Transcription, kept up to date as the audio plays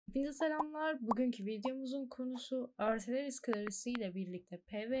Hepinize selamlar. Bugünkü videomuzun konusu Artillerist ile birlikte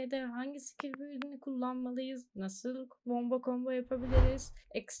PvE'de hangi skill build'ini kullanmalıyız, nasıl combo yapabiliriz,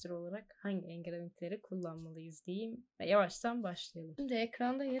 ekstra olarak hangi engravingleri kullanmalıyız diyeyim ve yavaştan başlayalım. Şimdi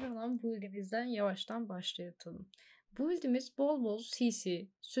ekranda yer alan build'imizden yavaştan başlayalım. Build'imiz bol bol CC,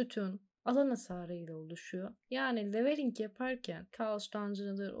 sütun, alan hasarı ile oluşuyor. Yani leveling yaparken kaos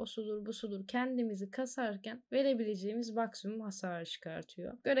dungeon'ıdır, o sudur, bu sudur kendimizi kasarken verebileceğimiz maksimum hasarı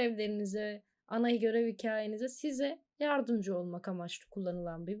çıkartıyor. Görevlerinize, ana görev hikayenize size yardımcı olmak amaçlı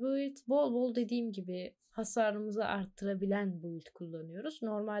kullanılan bir build. Bol bol dediğim gibi hasarımızı arttırabilen build kullanıyoruz.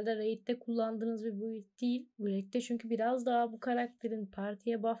 Normalde raid'de kullandığınız bir build değil. Bu raid'de çünkü biraz daha bu karakterin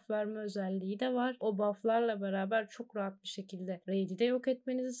partiye buff verme özelliği de var. O bufflarla beraber çok rahat bir şekilde raid'i de yok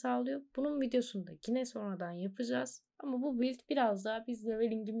etmenizi sağlıyor. Bunun videosunu da yine sonradan yapacağız. Ama bu build biraz daha biz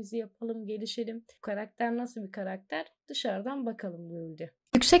levelingimizi yapalım, gelişelim. Bu karakter nasıl bir karakter? Dışarıdan bakalım bu build'e.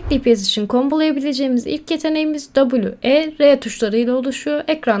 Yüksek DPS için kombolayabileceğimiz ilk yeteneğimiz W, E, R tuşlarıyla oluşuyor.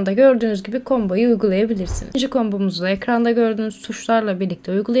 Ekranda gördüğünüz gibi komboyu uygulayabilirsiniz. İkinci kombomuzu da ekranda gördüğünüz tuşlarla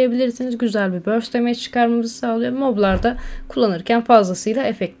birlikte uygulayabilirsiniz. Güzel bir burst damage çıkarmamızı sağlıyor. Moblarda kullanırken fazlasıyla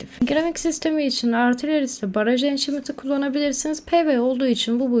efektif. Grafik sistemi için Artillerist baraj enchantment'ı kullanabilirsiniz. PvE olduğu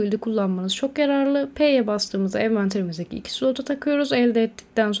için bu build'i kullanmanız çok yararlı. P'ye bastığımızda envanterimizdeki 2 slot'a takıyoruz. Elde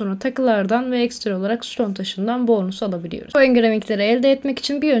ettikten sonra takılardan ve ekstra olarak stone taşından bonus alabiliyoruz. Bu engravingleri elde etmek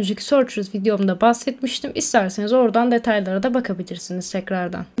için bir önceki Sorceress videomda bahsetmiştim. İsterseniz oradan detaylara da bakabilirsiniz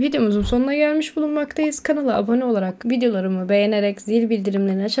tekrardan. Videomuzun sonuna gelmiş bulunmaktayız. Kanala abone olarak, videolarımı beğenerek, zil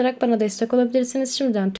bildirimlerini açarak bana destek olabilirsiniz. Şimdiden